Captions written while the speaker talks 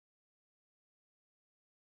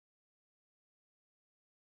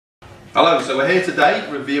Hello, so we're here today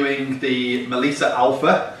reviewing the Melita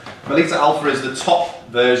Alpha. Melita Alpha is the top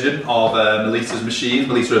version of Melita's machines.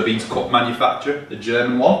 Melita are a bean to cup manufacturer, the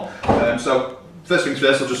German one. So first things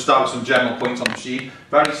first, I'll just start with some general points on the machine.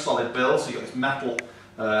 Very solid build, so you've got this metal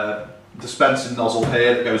dispensing nozzle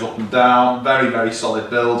here that goes up and down. Very solid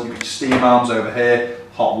build. You've got your steam arms over here,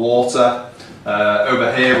 hot water.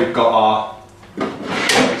 Over here we've got our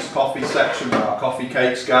coffee section where our coffee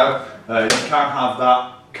cakes go. You can have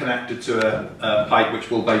that connected to a pipe which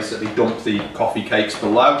will basically dump the coffee cakes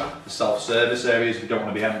below the self-service areas. You don't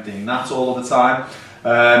want to be emptying that all of the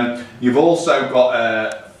time. You've also got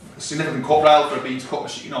a significant cup rail for a bean to cup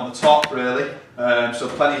machine on the top, really. So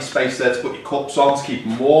plenty of space there to put your cups on to keep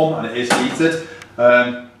them warm, and it is heated.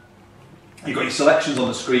 You've got your selections on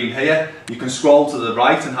the screen here. You can scroll to the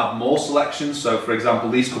right and have more selections. So for example,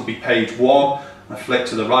 these could be page 1. I flick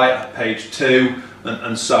to the right, page 2,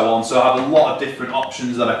 and so on. So I have a lot of different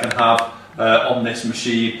options that I can have on this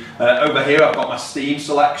machine. Over here I've got my steam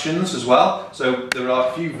selections as well. So there are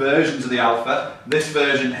a few versions of the Alpha. This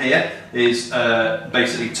version here is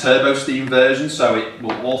basically turbo steam version, so it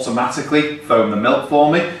will automatically foam the milk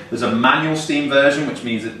for me. There's a manual steam version, which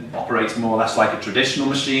means it operates more or less like a traditional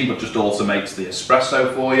machine, but just automates the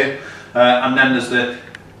espresso for you. And then there's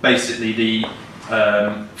basically the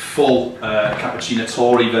full cappuccino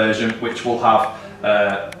Tori version, which will have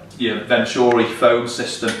your Venturi foam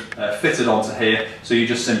system fitted onto here, so you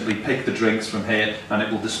just simply pick the drinks from here and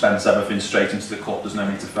it will dispense everything straight into the cup. There's no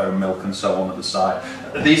need to foam milk and so on at the side.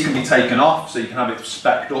 These can be taken off, so you can have it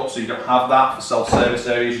specced up, so you don't have that for self-service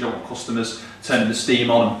areas. You don't want customers turning the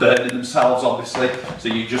steam on and burning themselves, obviously, so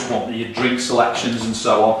you just want your drink selections and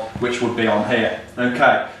so on, which would be on here.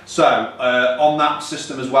 Okay, so on that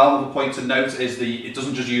system as well, another point to note is it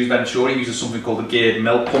doesn't just use Venturi, it uses something called a geared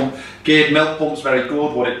milk pump. Geared milk pump's very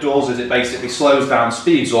good. What it does is it basically slows down,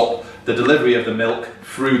 speeds up the delivery of the milk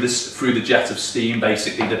through the jet of steam,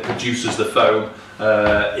 basically, that produces the foam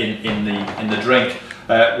in the drink.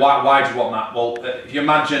 Why do you want that? Well, if you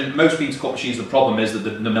imagine most bean to cup machines, the problem is that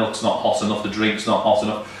the milk's not hot enough, the drink's not hot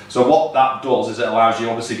enough. So what that does is it allows you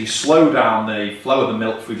obviously to slow down the flow of the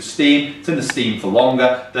milk through the steam. It's in the steam for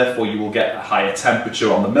longer, therefore you will get a higher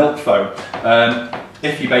temperature on the milk foam.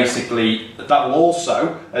 If you that will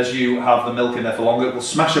also, as you have the milk in there for longer, it will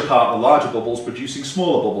smash apart the larger bubbles, producing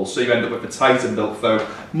smaller bubbles. So you end up with a tighter milk foam,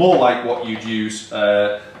 more like what you'd use,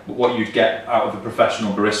 what you'd get out of a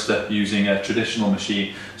professional barista using a traditional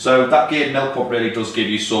machine. So that geared milk pump really does give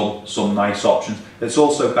you some nice options. It's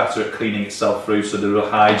also better at cleaning itself through, so there are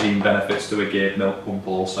hygiene benefits to a geared milk pump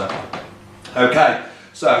also. Okay.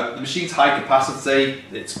 So the machine's high capacity,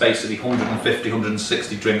 it's basically 150,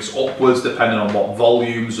 160 drinks upwards, depending on what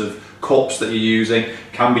volumes of cups that you're using.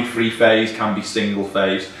 Can be 3-phase, can be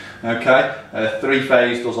single-phase. Okay,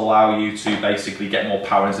 3-phase does allow you to basically get more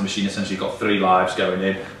power into the machine. Essentially you've got 3 lives going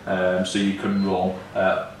in, so you can run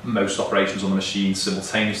most operations on the machine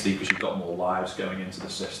simultaneously because you've got more lives going into the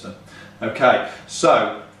system. Okay,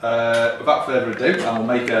 so without further ado, I will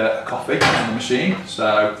make a coffee on the machine.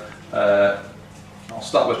 So I'll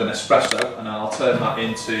start with an espresso and then I'll turn that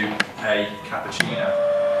into a cappuccino.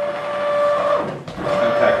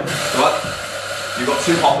 Okay, so you've got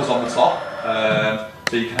 2 hoppers on the top.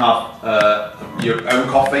 So you can have your own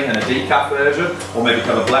coffee and a decaf version, or maybe you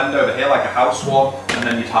have a blend over here like a house one, and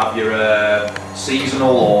then you'd have your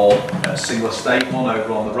seasonal or single estate one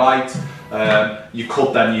over on the right. You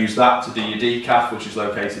could then use that to do your decaf, which is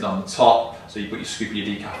located on the top. So you put your scoop of your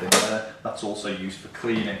decaf in there. That's also used for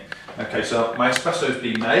cleaning. Okay, so my espresso's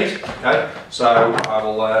been made. Okay, so I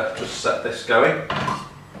will just set this going.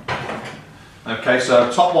 Okay,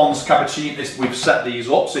 so top one's cappuccino. We've set these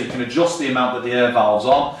up so you can adjust the amount that the air valve's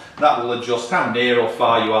on. That will adjust how near or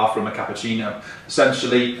far you are from a cappuccino.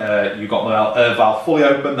 Essentially, you've got the air valve fully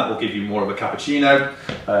open. That will give you more of a cappuccino.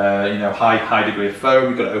 You know, high degree of foam.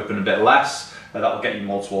 You've got to open a bit less. That will get you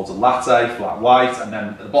more towards a latte, flat white, and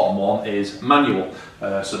then the bottom one is manual.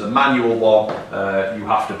 So the manual one, you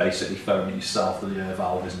have to basically foam it yourself, that the air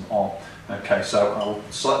valve isn't on. Okay, so I'll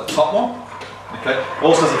select the top one. Okay,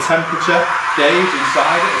 also has a temperature gauge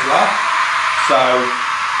inside it as well. So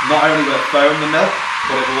not only will it foam the milk,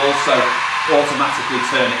 but it will also automatically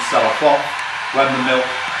turn itself off when the milk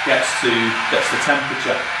gets the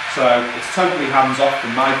temperature. So it's totally hands-off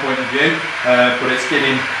from my point of view, but it's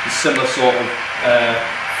giving a similar sort of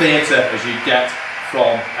theatre as you get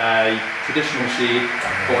from a traditional machine,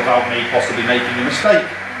 but without me possibly making a mistake.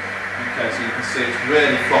 Okay, so you can see it's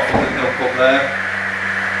really frothing the milk up there,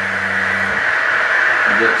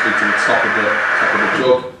 and literally to the top of the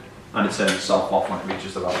jug, and it turns itself off when it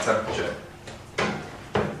reaches the right temperature.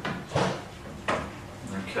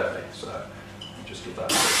 Okay, so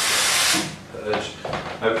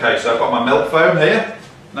Okay, so I've got my milk foam here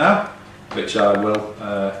now, which I will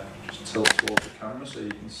just tilt towards the camera so you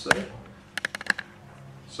can see.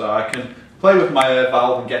 So I can play with my air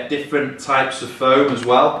valve and get different types of foam as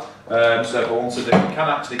well. So if I want to do, we can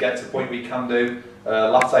actually get to the point where you can do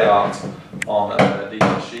latte art on these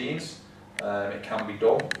machines. It can be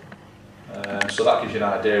done. So that gives you an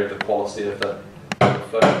idea of the quality of the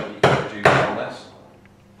foam that you can produce on this.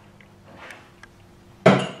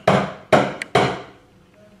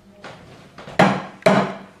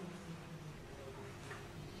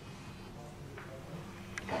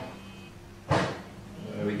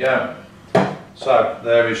 There we go. So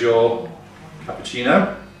there is your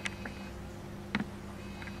cappuccino.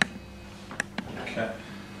 Okay.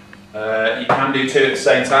 You can do two at the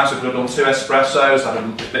same time, so I could have done 2 espressos,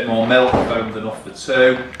 added a bit more milk, foamed enough for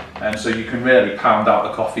 2, and so you can really pound out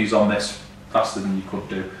the coffees on this faster than you could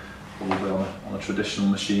do probably on a traditional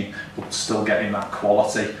machine, but still getting that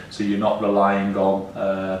quality, so you're not relying on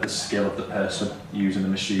the skill of the person using the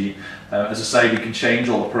machine. As I say, we can change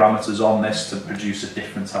all the parameters on this to produce a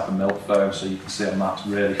different type of milk foam, so you can see on that it's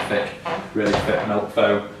really thick milk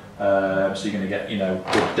foam, so you're going to get, you know,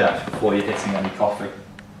 good depth before you're hitting any coffee.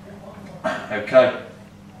 Okay,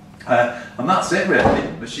 and that's it really.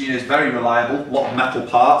 The machine is very reliable, a lot of metal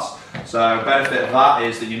parts, so the benefit of that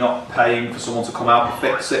is that you're not paying for someone to come out and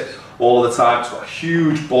fix it all the time. It's got a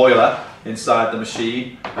huge boiler inside the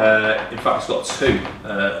machine. In fact, it's got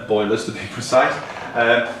 2 boilers to be precise.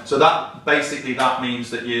 So that basically means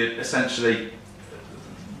that you essentially,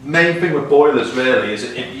 main thing with boilers really is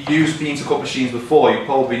if you use bean to cup machines before, you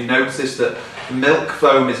probably noticed that the milk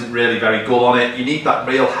foam isn't really very good on it. You need that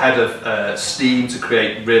real head of steam to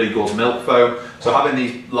create really good milk foam. So having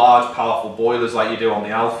these large powerful boilers like you do on the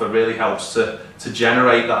Alpha really helps to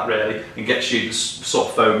generate that really, and gets you the sort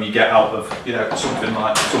of foam you get out of, you know, something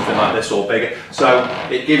like this or bigger. So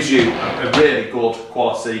it gives you a really good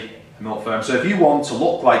quality milk foam. So if you want to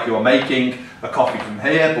look like you're making a coffee from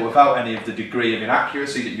here, but without any of the degree of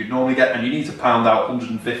inaccuracy that you'd normally get, and you need to pound out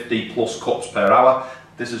 150 plus cups per hour,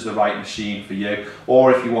 this is the right machine for you.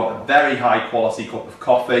 Or if you want a very high quality cup of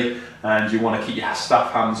coffee and you want to keep your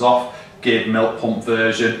staff hands off, give milk pump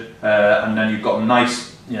version, and then you've got nice,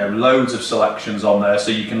 you know, loads of selections on there,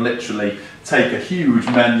 so you can literally take a huge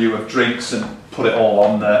menu of drinks and put it all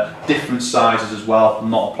on there, different sizes as well.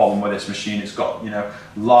 Not a problem with this machine. It's got, you know,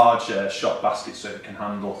 large shot baskets so it can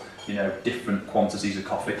handle, you know, different quantities of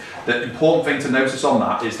coffee. The important thing to notice on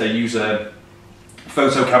that is they use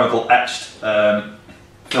photochemical etched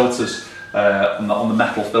filters on the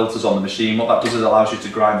metal filters on the machine. What that does is allows you to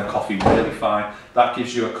grind the coffee really fine. That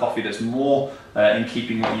gives you a coffee that's more in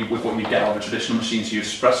keeping with what you get on the traditional machines. Your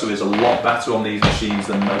espresso is a lot better on these machines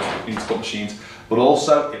than most bean to cup machines, but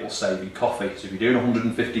also it will save you coffee. So if you're doing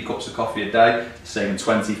 150 cups of coffee a day, you're saving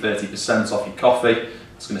 20–30% off your coffee.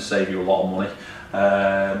 It's going to save you a lot of money.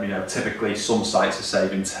 You know, typically some sites are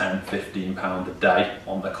saving £10–15 a day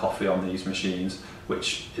on their coffee on these machines,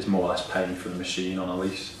 which is more or less paying for the machine on a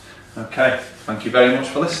lease. Okay, thank you very much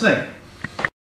for listening.